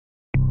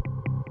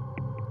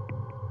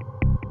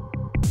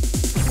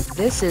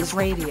This is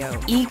Radio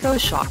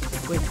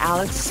Ecoshock with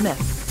Alex Smith.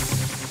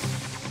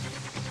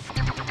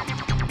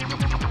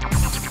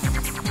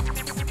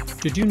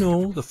 Did you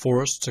know the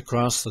forests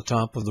across the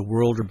top of the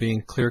world are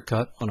being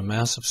clear-cut on a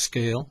massive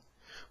scale?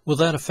 Will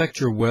that affect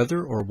your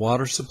weather or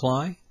water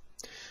supply?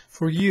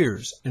 For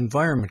years,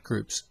 environment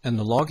groups and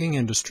the logging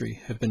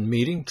industry have been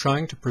meeting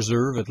trying to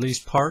preserve at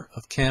least part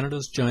of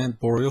Canada's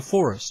giant boreal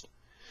forest.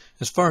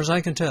 As far as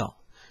I can tell,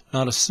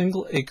 not a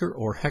single acre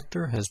or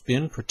hectare has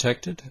been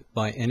protected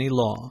by any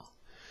law.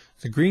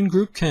 The green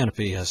group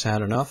Canopy has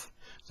had enough.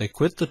 They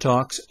quit the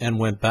talks and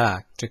went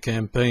back to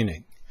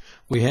campaigning.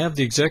 We have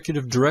the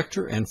executive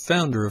director and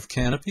founder of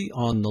Canopy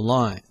on the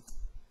line.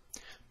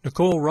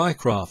 Nicole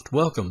Rycroft,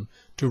 welcome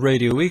to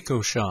Radio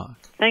Ecoshock.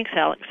 Thanks,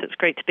 Alex. It's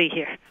great to be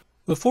here.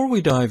 Before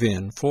we dive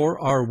in, for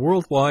our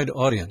worldwide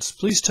audience,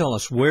 please tell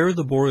us where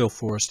the boreal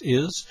forest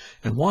is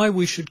and why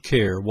we should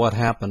care what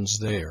happens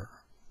there.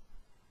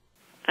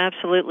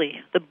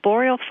 Absolutely. The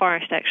boreal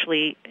forest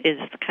actually is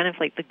kind of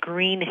like the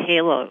green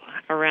halo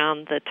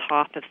around the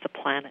top of the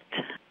planet.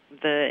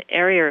 The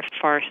area of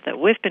forest that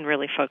we've been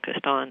really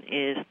focused on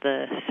is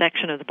the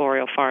section of the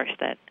boreal forest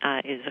that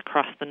is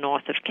across the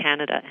north of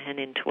Canada and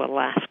into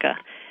Alaska.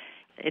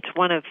 It's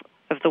one of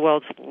the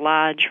world's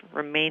large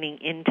remaining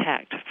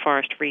intact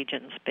forest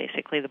regions,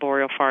 basically the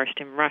boreal forest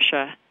in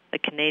Russia, the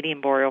Canadian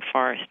Boreal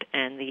Forest,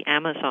 and the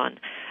Amazon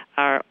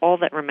are all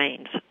that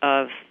remains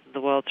of the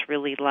world's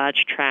really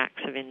large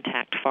tracts of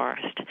intact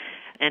forest.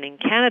 And in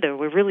Canada,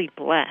 we're really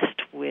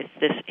blessed with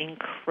this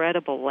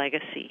incredible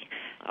legacy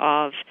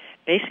of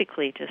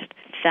basically just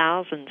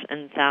thousands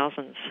and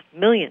thousands,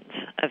 millions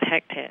of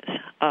hectares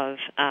of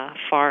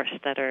forest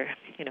that are,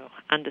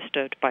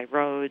 undisturbed by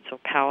roads or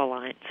power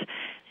lines.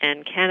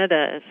 And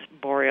Canada's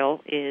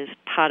boreal is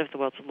part of the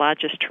world's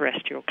largest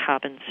terrestrial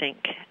carbon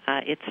sink.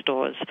 It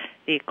stores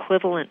the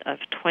equivalent of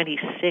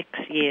 26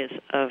 years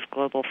of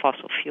global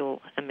fossil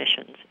fuel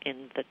emissions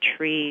in the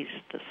trees,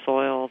 the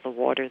soil, the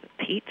water,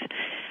 the peat.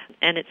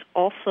 And it's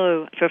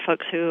also, for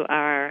folks who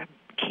are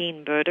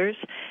keen birders,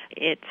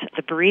 it's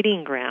the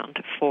breeding ground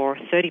for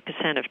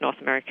 30% of North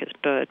America's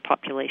bird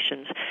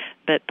populations.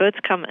 But birds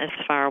come as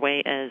far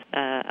away as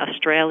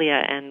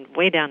Australia and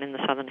way down in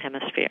the southern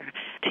hemisphere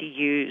to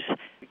use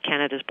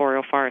Canada's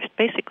boreal forest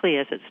basically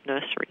as its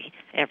nursery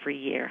every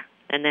year.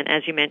 And then,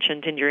 as you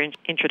mentioned in your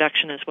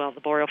introduction as well,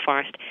 the boreal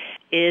forest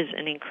is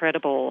an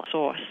incredible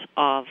source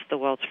of the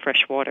world's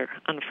fresh water,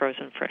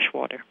 unfrozen fresh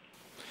water.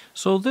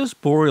 So this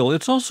boreal,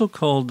 it's also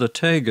called the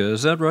taiga,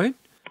 is that right?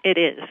 It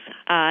is.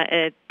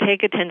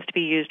 Taiga tends to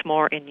be used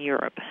more in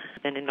Europe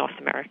than in North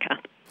America.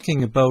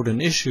 Talking about an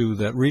issue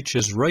that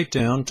reaches right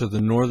down to the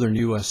northern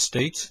U.S.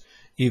 states,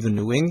 even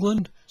New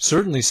England,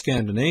 certainly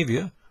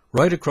Scandinavia,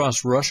 right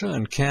across Russia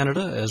and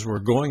Canada, as we're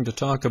going to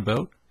talk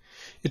about.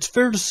 It's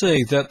fair to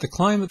say that the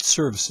climate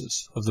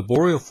services of the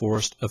boreal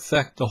forest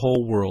affect the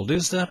whole world.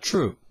 Is that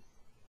true?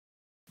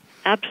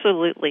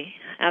 Absolutely.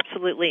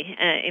 Absolutely.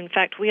 In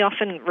fact, we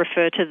often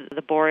refer to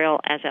the boreal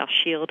as our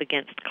shield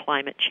against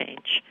climate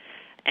change.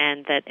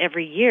 And that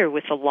every year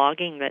with the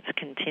logging that's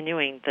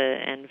continuing,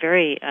 and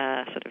very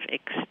sort of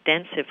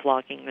extensive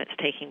logging that's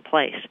taking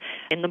place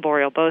in the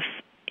boreal, both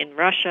in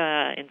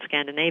Russia, in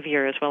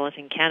Scandinavia, as well as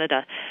in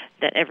Canada,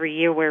 that every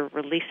year we're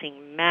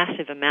releasing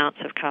massive amounts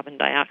of carbon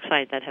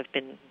dioxide that have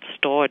been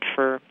stored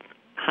for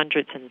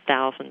hundreds and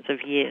thousands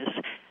of years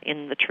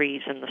in the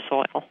trees and the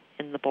soil,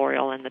 in the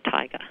boreal and the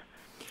taiga.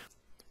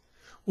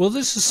 Well,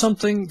 this is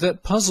something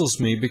that puzzles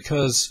me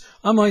because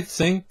I might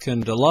think,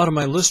 and a lot of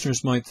my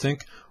listeners might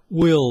think,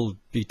 we'll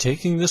be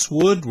taking this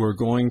wood, we're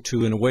going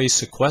to, in a way,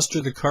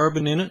 sequester the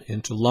carbon in it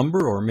into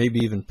lumber or maybe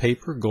even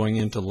paper going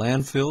into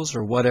landfills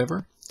or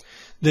whatever.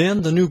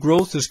 Then the new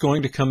growth is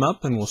going to come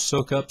up and will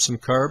soak up some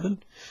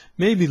carbon.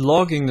 Maybe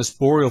logging this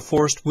boreal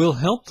forest will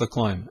help the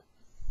climate.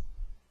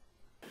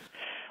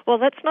 Well,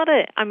 it's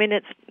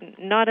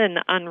not an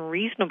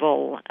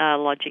unreasonable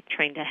logic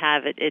train to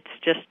have. It's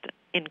just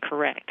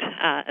incorrect,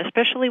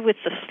 especially with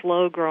the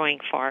slow-growing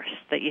forests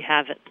that you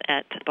have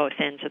at both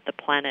ends of the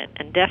planet.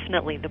 And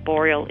definitely the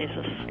boreal is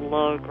a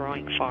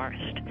slow-growing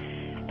forest.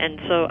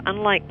 And so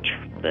unlike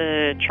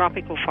the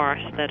tropical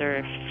forests that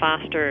are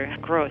faster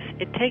growth,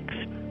 it takes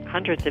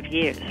hundreds of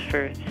years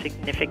for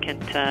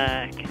significant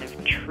kind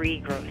of tree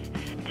growth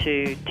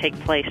to take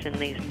place in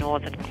these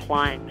northern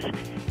climes.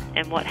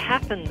 And what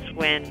happens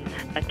when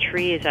a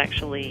tree is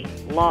actually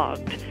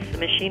logged, the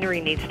machinery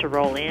needs to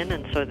roll in,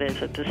 and so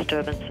there's a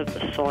disturbance of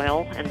the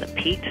soil and the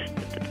peat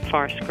that the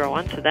forests grow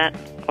on, so that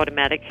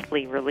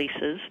automatically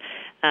releases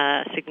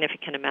a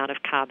significant amount of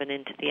carbon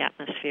into the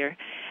atmosphere.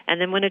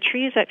 And then when a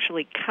tree is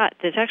actually cut,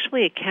 there's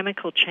actually a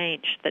chemical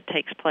change that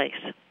takes place.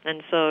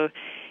 And so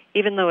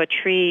even though a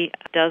tree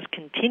does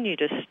continue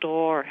to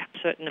store a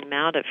certain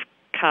amount of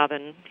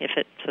carbon, if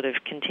it sort of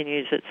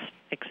continues its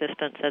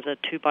existence as a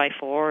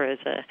 2x4, as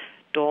a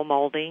door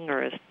molding,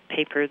 or as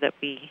paper that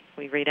we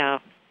read our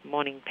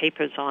morning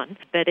papers on,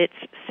 but it's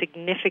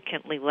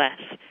significantly less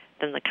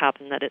than the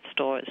carbon that it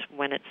stores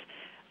when it's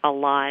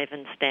alive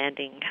and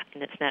standing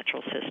in its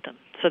natural system.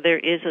 So there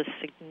is a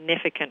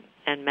significant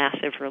and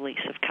massive release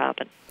of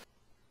carbon.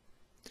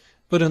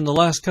 But in the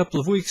last couple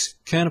of weeks,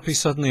 Canopy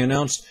suddenly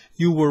announced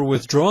you were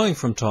withdrawing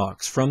from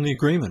talks from the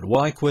agreement.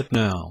 Why quit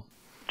now?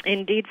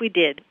 Indeed we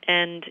did,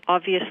 and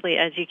obviously,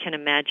 as you can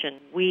imagine,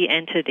 we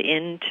entered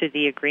into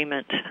the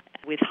agreement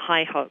with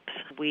high hopes.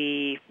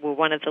 We were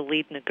one of the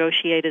lead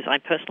negotiators. I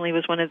personally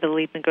was one of the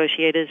lead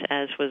negotiators,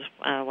 as was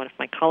one of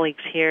my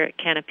colleagues here at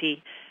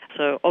Canopy.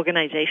 So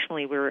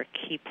organizationally, we were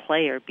a key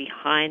player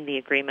behind the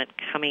agreement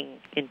coming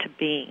into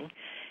being.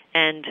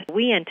 And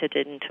we entered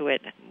into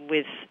it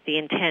with the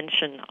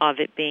intention of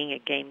it being a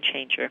game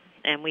changer,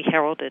 and we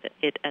heralded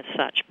it as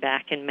such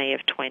back in May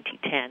of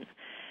 2010.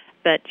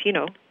 But,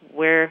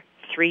 we're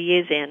 3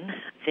 years in.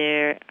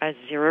 There are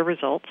zero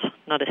results.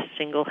 Not a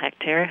single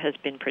hectare has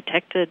been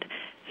protected.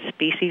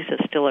 Species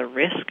are still at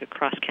risk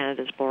across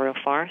Canada's boreal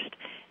forest.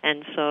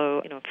 And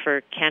so,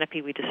 for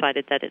Canopy, we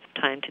decided that it's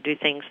time to do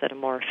things that are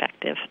more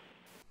effective.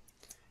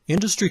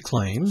 Industry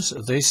claims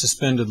they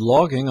suspended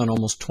logging on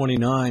almost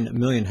 29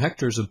 million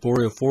hectares of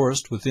boreal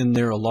forest within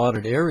their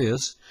allotted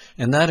areas,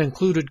 and that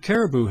included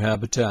caribou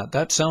habitat.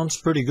 That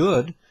sounds pretty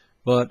good,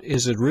 but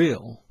is it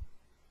real?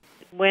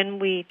 When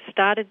we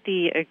started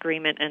the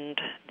agreement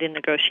and the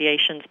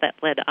negotiations that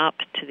led up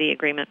to the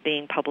agreement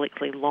being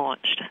publicly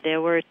launched, there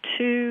were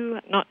two,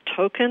 not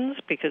tokens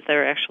because they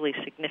were actually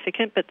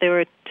significant, but there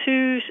were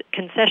two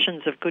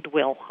concessions of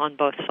goodwill on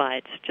both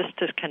sides, just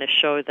to kind of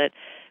show that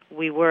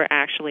we were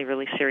actually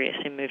really serious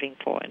in moving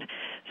forward.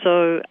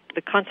 So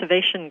the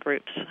conservation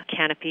groups,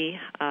 Canopy,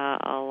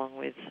 along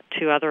with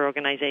two other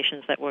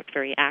organizations that worked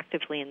very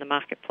actively in the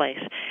marketplace,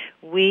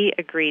 we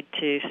agreed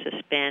to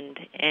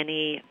suspend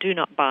any do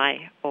not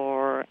buy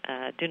or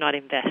do not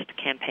invest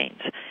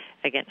campaigns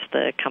against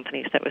the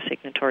companies that were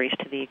signatories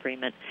to the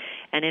agreement.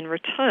 And in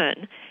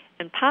return,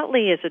 and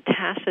partly as a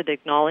tacit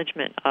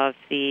acknowledgement of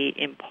the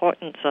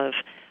importance of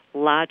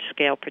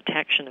large-scale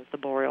protection of the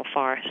boreal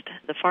forest,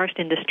 the forest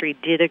industry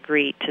did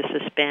agree to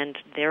suspend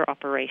their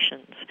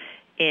operations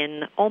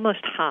in almost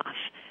half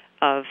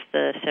of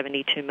the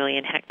 72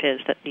 million hectares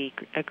that the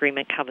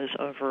agreement covers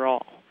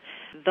overall.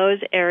 Those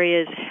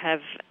areas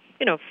have,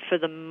 for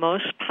the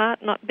most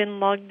part not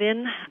been logged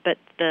in, but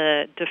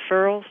the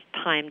deferrals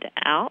timed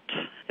out.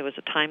 There was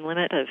a time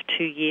limit of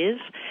 2 years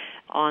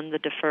on the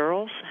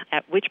deferrals,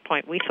 at which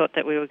point we thought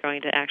that we were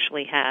going to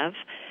actually have,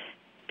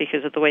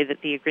 because of the way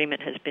that the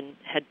agreement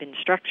had been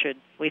structured,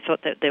 we thought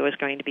that there was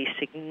going to be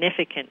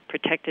significant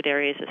protected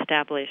areas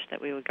established,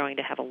 that we were going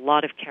to have a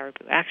lot of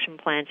caribou action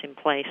plans in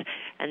place,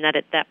 and that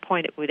at that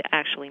point it would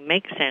actually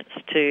make sense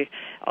to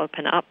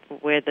open up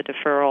where the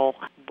deferral,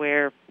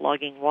 where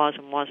logging was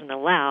and wasn't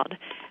allowed,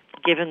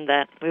 given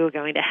that we were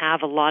going to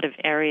have a lot of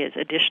areas,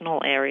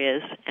 additional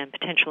areas, and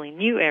potentially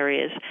new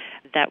areas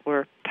that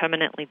were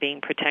permanently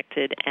being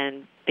protected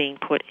and being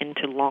put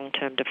into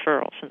long-term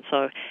deferrals. And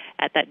so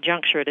at that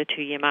juncture, at a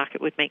 2-year mark,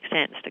 it would make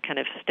sense to kind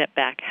of step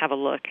back, have a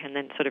look, and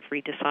then sort of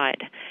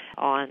redecide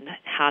on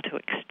how to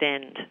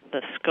extend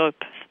the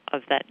scope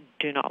of that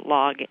do not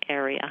log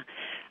area.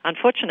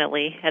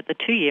 Unfortunately, at the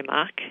 2-year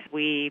mark,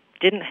 we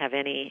didn't have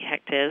any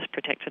hectares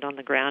protected on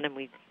the ground, and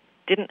we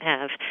didn't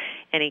have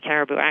any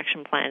caribou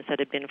action plans that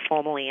had been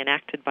formally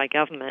enacted by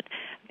government,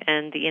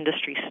 and the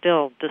industry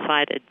still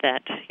decided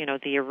that,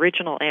 the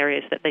original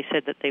areas that they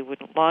said that they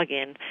wouldn't log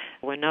in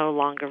were no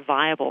longer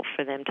viable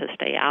for them to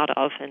stay out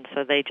of, and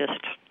so they just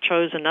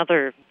chose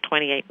another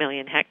 28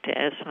 million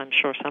hectares. I'm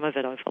sure some of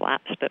it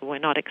overlaps, but we're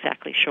not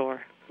exactly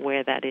sure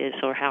where that is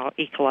or how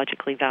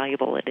ecologically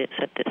valuable it is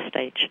at this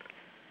stage.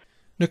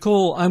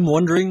 Nicole, I'm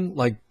wondering,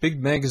 like big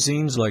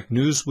magazines like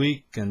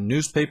Newsweek and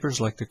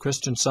newspapers like the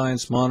Christian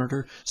Science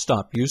Monitor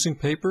stopped using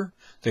paper?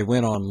 They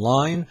went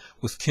online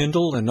with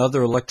Kindle and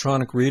other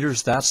electronic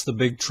readers. That's the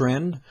big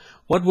trend.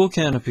 What will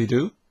Canopy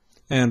do?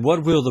 And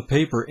what will the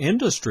paper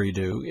industry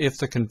do if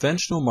the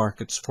conventional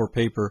markets for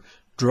paper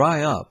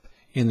dry up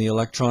in the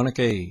electronic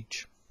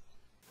age?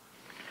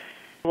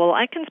 Well,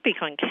 I can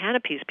speak on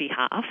Canopy's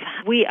behalf.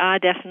 We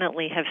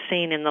definitely have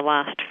seen in the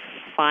last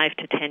 5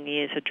 to 10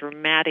 years a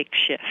dramatic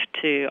shift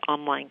to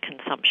online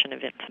consumption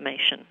of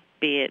information,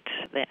 be it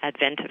the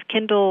advent of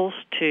Kindles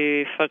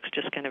to folks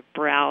just kind of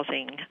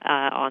browsing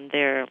on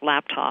their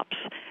laptops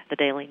the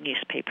daily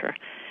newspaper.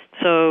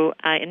 So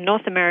in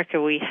North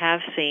America, we have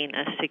seen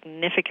a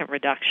significant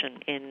reduction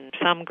in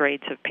some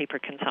grades of paper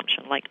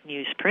consumption, like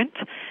newsprint.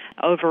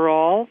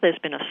 Overall, there's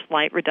been a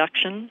slight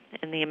reduction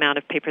in the amount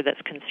of paper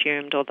that's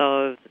consumed,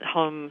 although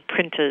home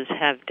printers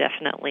have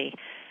definitely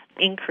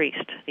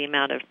increased the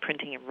amount of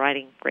printing and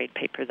writing grade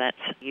paper that's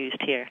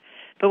used here.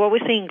 But what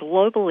we're seeing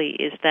globally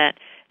is that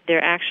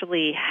there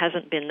actually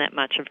hasn't been that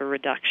much of a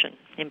reduction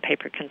in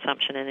paper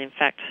consumption, and in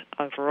fact,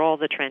 overall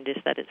the trend is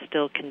that it's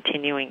still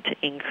continuing to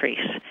increase.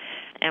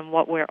 And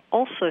what we're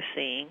also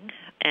seeing,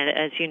 and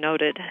as you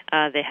noted,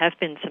 there have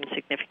been some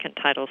significant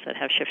titles that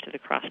have shifted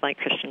across, like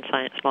Christian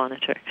Science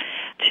Monitor,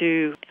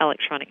 to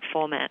electronic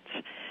formats.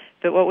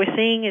 But what we're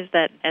seeing is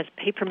that as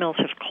paper mills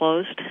have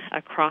closed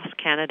across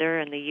Canada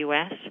and the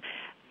U.S.,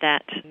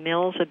 that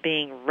mills are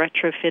being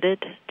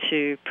retrofitted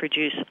to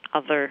produce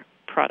other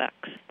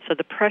products. So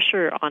the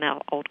pressure on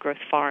our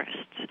old-growth forests,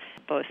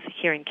 both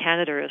here in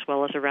Canada as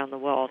well as around the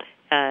world,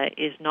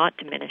 is not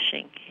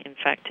diminishing. In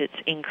fact, it's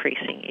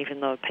increasing,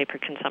 even though paper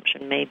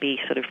consumption may be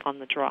sort of on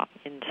the drop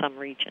in some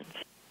regions.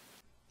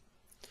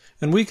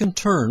 And we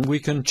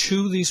can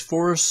chew these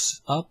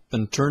forests up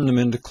and turn them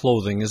into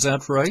clothing. Is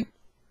that right?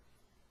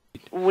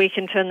 We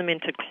can turn them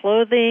into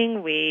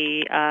clothing.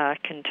 We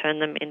can turn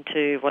them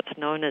into what's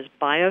known as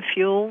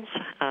biofuels.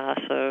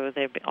 So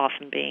they're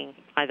often being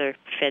either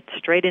fed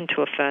straight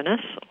into a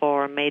furnace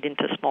or made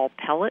into small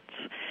pellets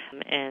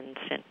and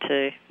sent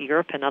to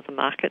Europe and other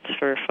markets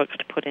for folks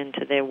to put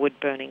into their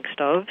wood-burning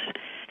stoves.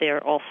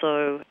 They're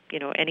also,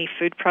 any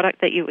food product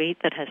that you eat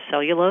that has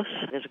cellulose,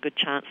 there's a good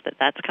chance that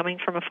that's coming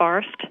from a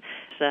forest.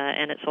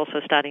 And it's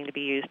also starting to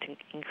be used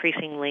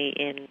increasingly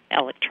in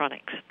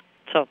electronics.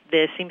 So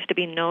there seems to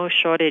be no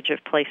shortage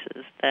of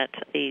places that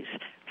these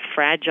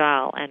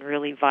fragile and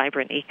really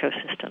vibrant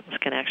ecosystems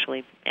can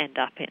actually end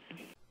up in.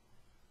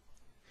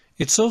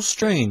 It's so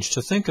strange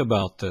to think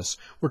about this.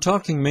 We're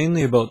talking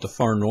mainly about the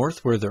far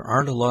north where there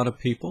aren't a lot of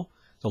people.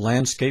 The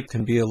landscape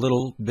can be a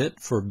little bit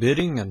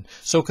forbidding, and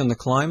so can the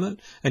climate,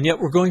 and yet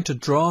we're going to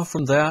draw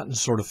from that and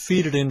sort of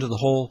feed it into the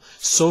whole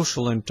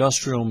social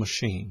industrial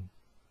machine.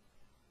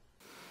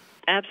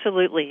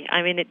 Absolutely.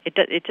 I mean,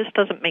 it just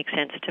doesn't make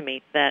sense to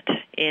me that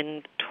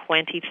in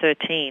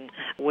 2013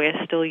 we're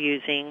still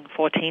using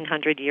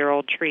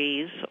 1,400-year-old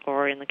trees,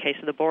 or in the case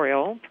of the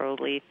boreal,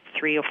 probably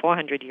 300 or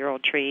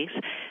 400-year-old trees,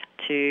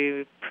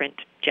 to print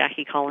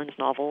Jackie Collins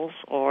novels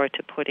or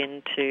to put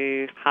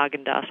into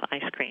Haagen-Dazs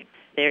ice cream.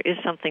 There is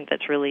something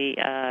that's really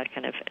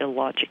kind of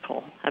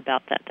illogical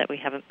about that we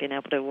haven't been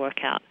able to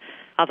work out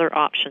other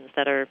options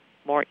that are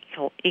more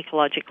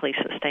ecologically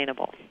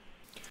sustainable.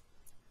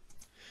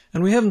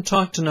 And we haven't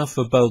talked enough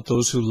about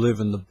those who live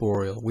in the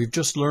boreal. We've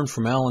just learned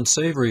from Alan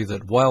Savory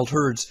that wild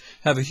herds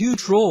have a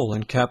huge role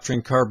in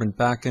capturing carbon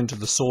back into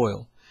the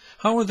soil.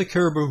 How are the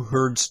caribou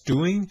herds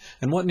doing,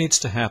 and what needs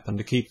to happen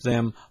to keep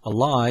them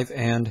alive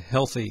and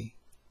healthy?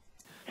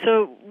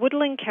 So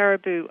woodland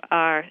caribou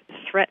are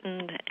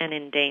threatened and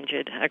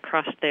endangered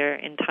across their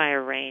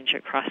entire range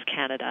across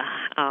Canada,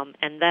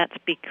 and that's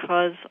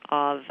because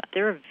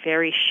they're a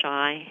very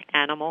shy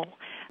animal.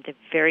 They're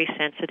very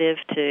sensitive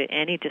to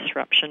any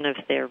disruption of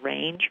their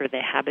range or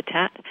their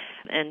habitat,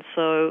 and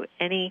so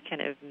any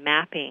kind of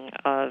mapping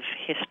of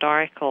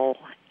historical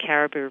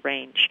caribou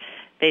range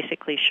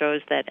basically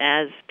shows that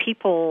as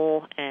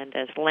people and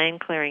as land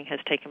clearing has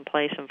taken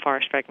place and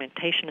forest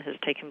fragmentation has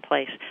taken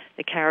place,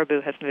 the caribou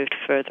have moved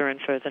further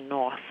and further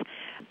north.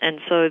 And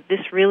so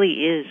this really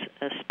is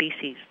a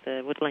species,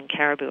 the woodland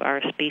caribou are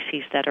a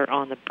species that are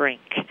on the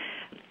brink.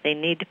 They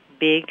need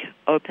big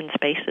open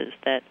spaces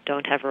that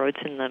don't have roads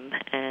in them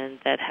and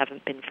that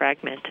haven't been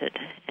fragmented.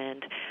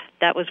 And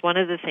that was one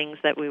of the things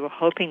that we were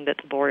hoping that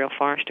the Boreal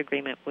Forest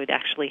Agreement would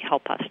actually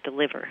help us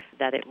deliver,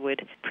 that it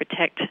would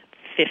protect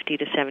 50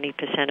 to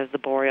 70% of the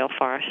boreal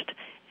forest,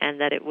 and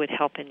that it would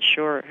help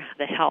ensure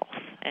the health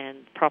and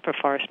proper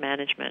forest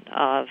management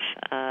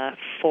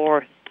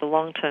for the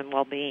long-term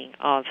well-being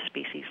of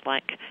species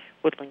like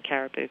woodland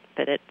caribou.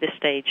 But at this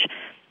stage,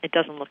 it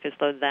doesn't look as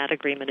though that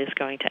agreement is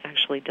going to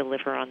actually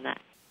deliver on that.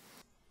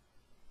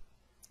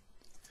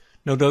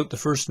 No doubt the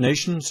First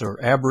Nations or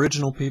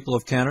Aboriginal people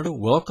of Canada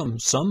welcome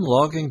some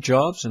logging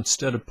jobs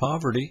instead of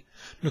poverty.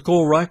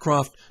 Nicole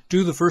Rycroft,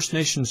 do the First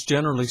Nations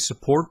generally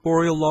support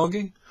boreal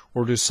logging,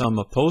 or do some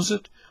oppose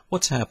it?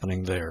 What's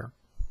happening there?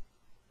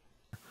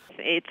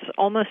 It's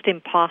almost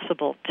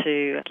impossible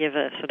to give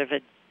a sort of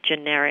a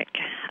generic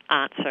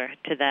answer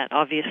to that.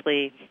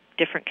 Obviously,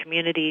 different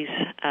communities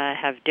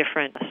have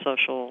different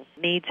social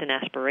needs and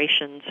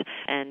aspirations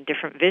and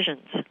different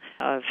visions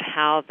of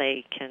how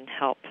they can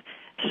help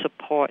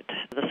support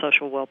the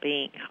social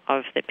well-being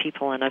of the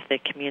people and of their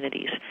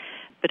communities.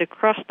 But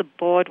across the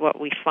board, what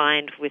we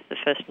find with the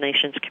First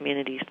Nations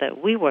communities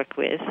that we work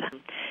with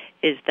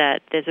is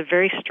that there's a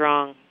very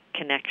strong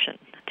connection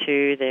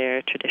to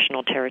their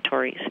traditional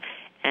territories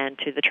and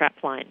to the trap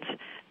lines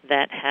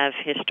that have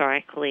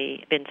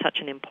historically been such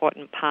an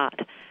important part,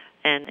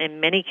 and in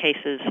many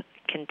cases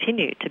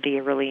continue to be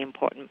a really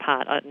important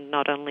part,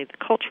 not only the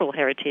cultural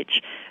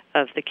heritage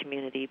of the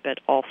community, but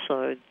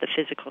also the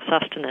physical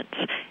sustenance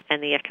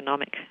and the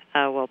economic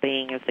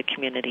well-being of the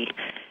community.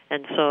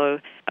 And so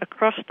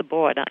across the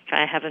board,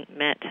 I haven't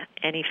met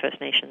any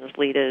First Nations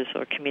leaders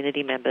or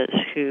community members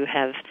who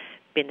have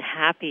been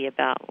happy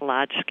about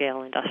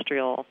large-scale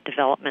industrial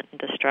development and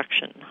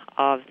destruction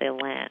of their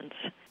lands.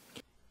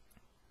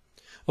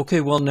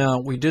 Okay, well now,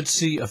 we did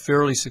see a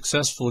fairly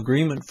successful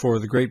agreement for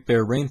the Great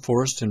Bear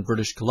Rainforest in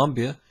British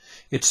Columbia.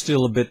 It's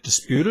still a bit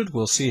disputed.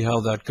 We'll see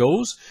how that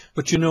goes.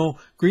 But you know,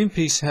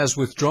 Greenpeace has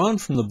withdrawn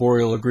from the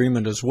Boreal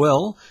Agreement as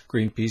well,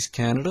 Greenpeace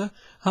Canada.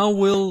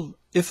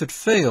 If it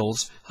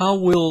fails, how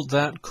will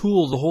that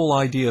cool the whole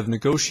idea of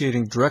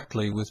negotiating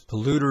directly with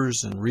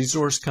polluters and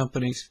resource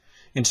companies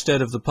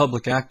instead of the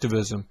public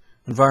activism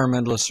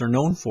environmentalists are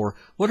known for?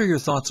 What are your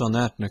thoughts on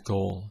that,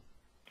 Nicole?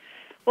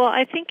 Well,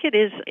 I think it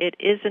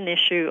is an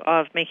issue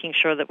of making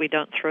sure that we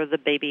don't throw the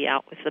baby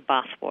out with the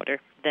bathwater.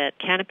 That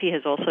Canopy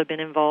has also been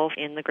involved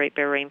in the Great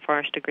Bear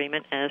Rainforest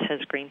Agreement, as has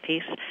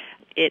Greenpeace.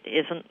 It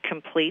isn't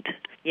complete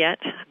yet,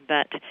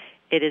 but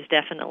it is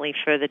definitely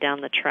further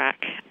down the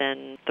track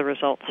than the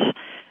results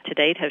to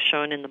date have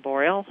shown in the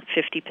Boreal.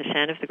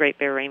 50% of the Great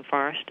Bear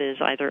Rainforest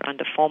is either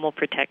under formal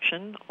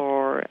protection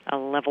or a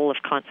level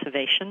of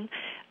conservation.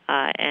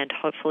 And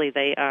hopefully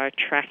they are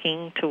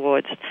tracking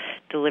towards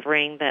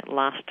delivering that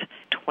last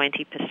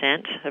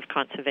 20% of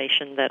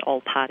conservation that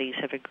all parties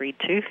have agreed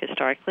to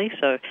historically.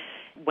 So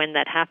when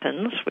that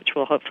happens, which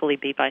will hopefully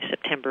be by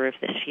September of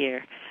this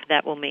year,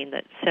 that will mean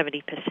that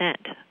 70%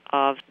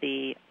 of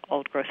the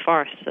old-growth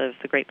forests of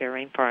the Great Bear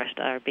Rainforest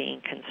are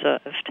being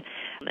conserved.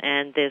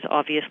 And there's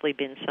obviously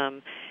been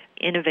some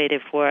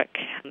innovative work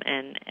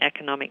and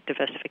economic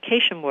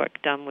diversification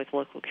work done with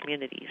local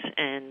communities,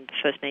 and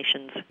First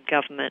Nations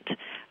government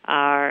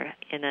are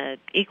in an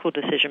equal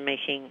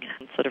decision-making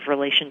sort of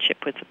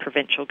relationship with the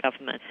provincial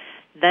government.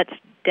 That's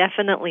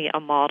definitely a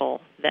model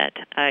that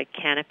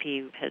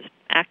Canopy has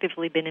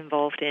actively been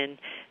involved in,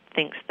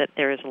 thinks that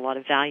there is a lot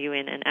of value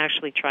in, and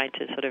actually tried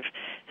to sort of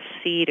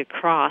seed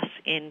across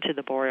into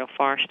the Boreal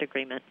Forest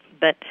Agreement.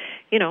 But,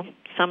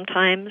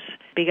 sometimes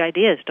big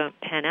ideas don't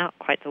pan out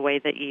quite the way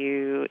that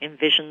you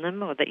envision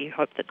them or that you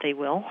hope that they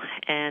will.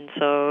 And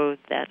so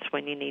that's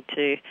when you need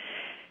to,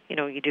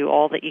 you do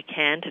all that you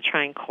can to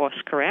try and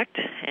course correct.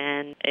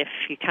 And if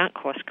you can't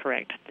course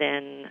correct,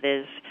 then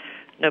there's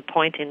no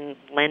point in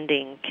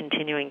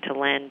continuing to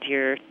lend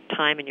your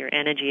time and your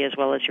energy as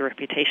well as your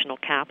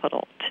reputational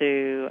capital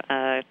to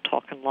a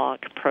talk and log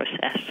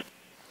process.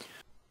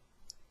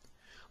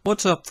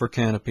 What's up for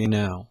Canopy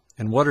now,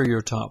 and what are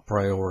your top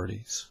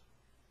priorities?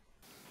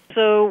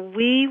 So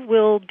we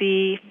will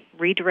be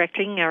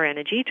redirecting our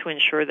energy to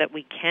ensure that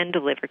we can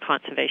deliver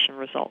conservation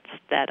results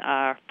that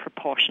are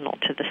proportional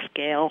to the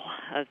scale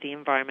of the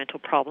environmental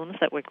problems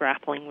that we're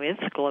grappling with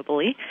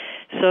globally.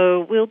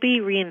 So we'll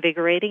be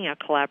reinvigorating our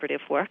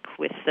collaborative work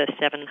with the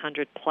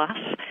 700-plus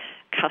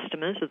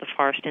customers of the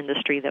forest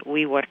industry that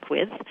we work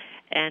with,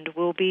 and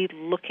we'll be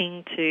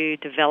looking to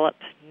develop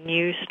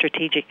new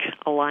strategic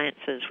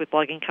alliances with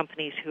logging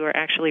companies who are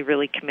actually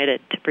really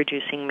committed to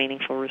producing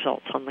meaningful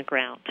results on the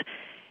ground.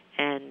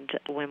 And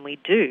when we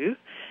do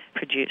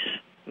produce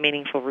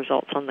meaningful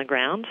results on the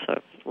ground, so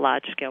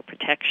large-scale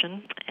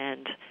protection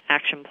and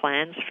action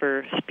plans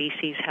for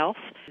species health,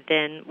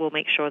 then we'll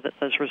make sure that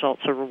those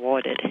results are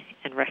rewarded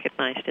and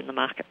recognized in the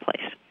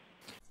marketplace.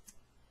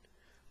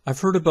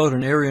 I've heard about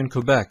an area in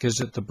Quebec.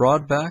 Is it the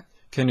Broadback?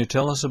 Can you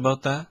tell us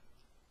about that?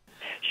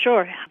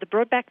 Sure. The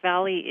Broadback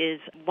Valley is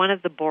one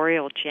of the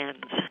boreal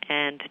gems,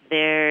 and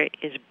there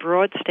is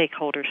broad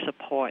stakeholder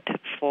support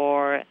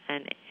for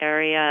an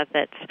area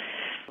that's,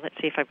 let's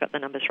see if I've got the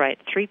numbers right,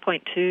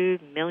 3.2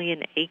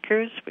 million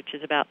acres, which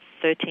is about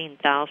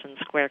 13,000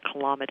 square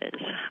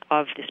kilometers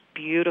of this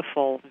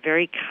beautiful,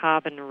 very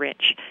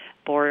carbon-rich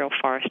boreal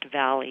forest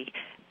valley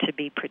to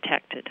be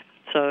protected.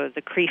 So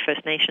the Cree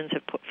First Nations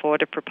have put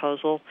forward a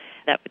proposal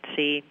that would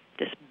see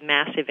this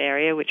massive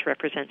area, which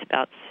represents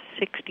about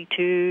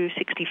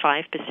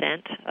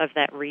 62-65% of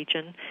that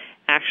region,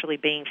 actually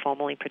being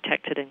formally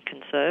protected and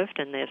conserved.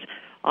 And there's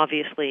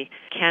obviously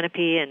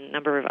Canopy and a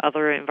number of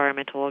other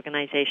environmental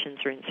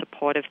organizations are in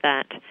support of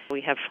that. We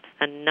have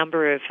a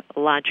number of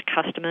large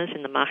customers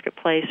in the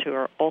marketplace who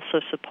are also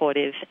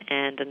supportive,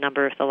 and a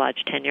number of the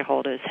large tenure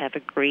holders have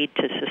agreed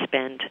to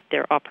suspend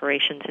their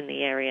operations in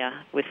the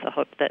area with the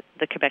hope that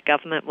the Quebec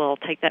government will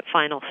take that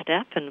final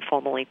step and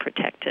formally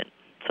protect it.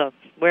 So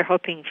we're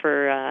hoping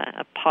for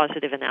a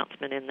positive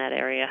announcement in that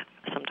area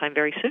sometime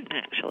very soon,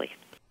 actually.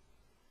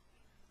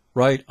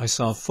 Right, I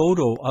saw a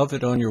photo of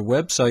it on your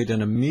website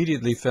and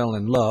immediately fell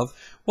in love.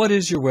 What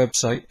is your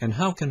website, and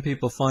how can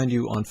people find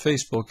you on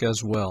Facebook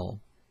as well?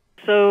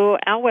 So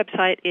our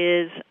website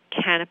is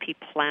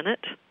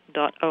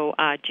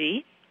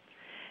canopyplanet.org,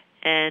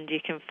 and you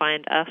can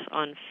find us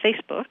on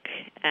Facebook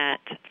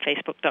at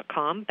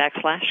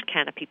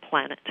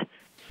facebook.com/canopyplanet.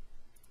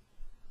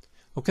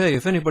 Okay,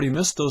 if anybody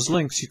missed those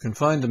links, you can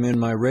find them in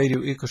my Radio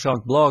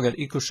Ecoshock blog at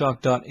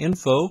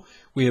ecoshock.info.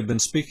 We have been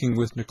speaking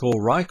with Nicole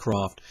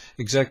Rycroft,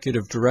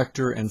 Executive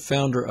Director and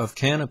Founder of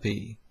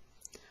Canopy.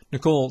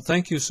 Nicole,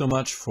 thank you so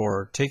much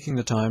for taking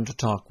the time to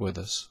talk with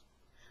us.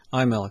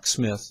 I'm Alex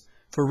Smith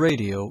for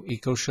Radio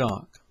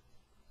Ecoshock.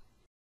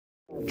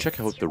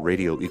 Check out the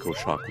Radio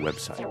Ecoshock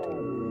website.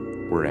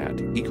 We're at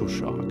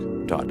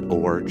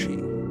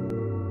ecoshock.org.